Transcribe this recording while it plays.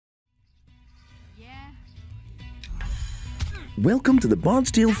Welcome to the Bard's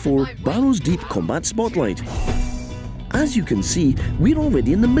Tale 4 Barrow's Deep Combat Spotlight. As you can see, we're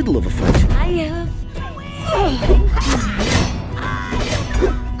already in the middle of a fight.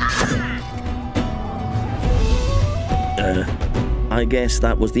 I guess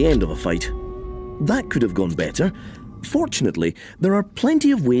that was the end of a fight. That could have gone better. Fortunately, there are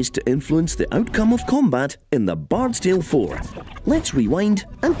plenty of ways to influence the outcome of combat in the Bard's Tale 4. Let's rewind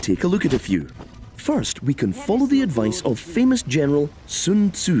and take a look at a few. First, we can follow the advice of famous general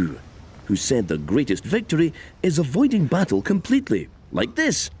Sun Tzu, who said the greatest victory is avoiding battle completely, like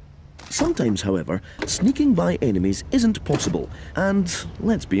this. Sometimes, however, sneaking by enemies isn't possible, and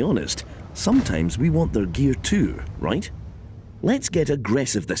let's be honest, sometimes we want their gear too, right? Let's get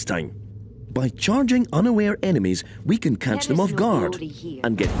aggressive this time. By charging unaware enemies, we can catch them off guard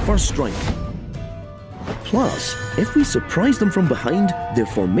and get first strike. Plus, if we surprise them from behind, their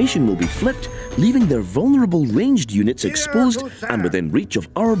formation will be flipped, leaving their vulnerable ranged units exposed and within reach of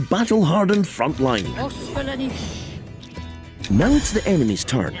our battle-hardened front line. Now it's the enemy's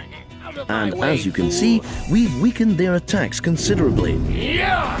turn. And as you can see, we've weakened their attacks considerably.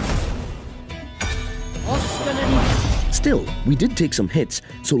 Still, we did take some hits,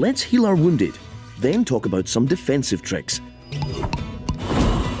 so let's heal our wounded, then talk about some defensive tricks.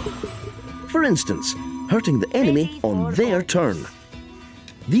 For instance, hurting the enemy on their turn.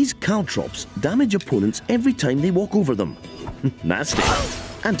 These caltrops damage opponents every time they walk over them. Nasty.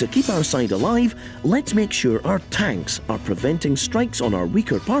 And to keep our side alive, let's make sure our tanks are preventing strikes on our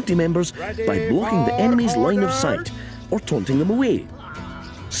weaker party members by blocking the enemy's line of sight or taunting them away.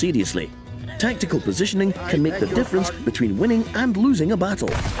 Seriously, tactical positioning can make the difference between winning and losing a battle.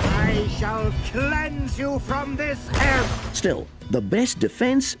 I shall cleanse you from this earth. Still, the best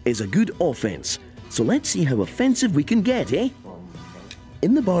defense is a good offense. So let's see how offensive we can get, eh?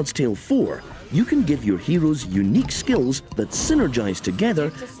 In the Bard's Tale 4, you can give your heroes unique skills that synergize together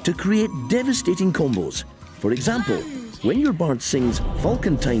to create devastating combos. For example, when your bard sings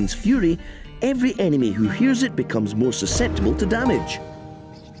Valentine's Fury, every enemy who hears it becomes more susceptible to damage.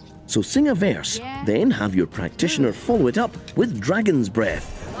 So sing a verse, then have your practitioner follow it up with Dragon's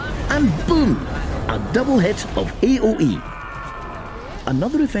Breath. And boom! A double hit of AoE.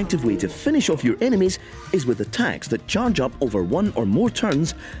 Another effective way to finish off your enemies is with attacks that charge up over one or more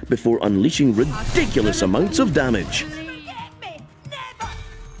turns before unleashing ridiculous amounts of damage.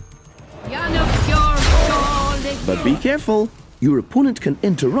 But be careful, your opponent can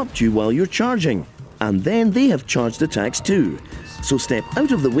interrupt you while you're charging, and then they have charged attacks too. So step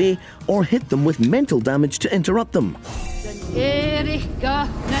out of the way or hit them with mental damage to interrupt them.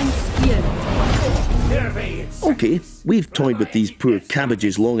 Okay, we've toyed with these poor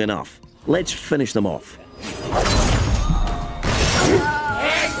cabbages long enough. Let's finish them off.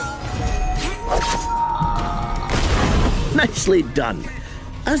 Nicely done!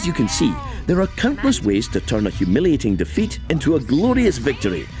 As you can see, there are countless ways to turn a humiliating defeat into a glorious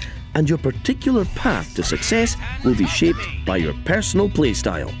victory, and your particular path to success will be shaped by your personal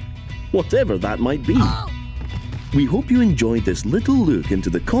playstyle, whatever that might be. We hope you enjoyed this little look into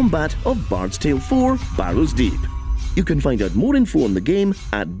the combat of Bard's Tale 4 Barrow's Deep. You can find out more info on the game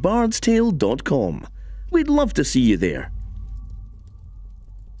at bardstale.com. We'd love to see you there.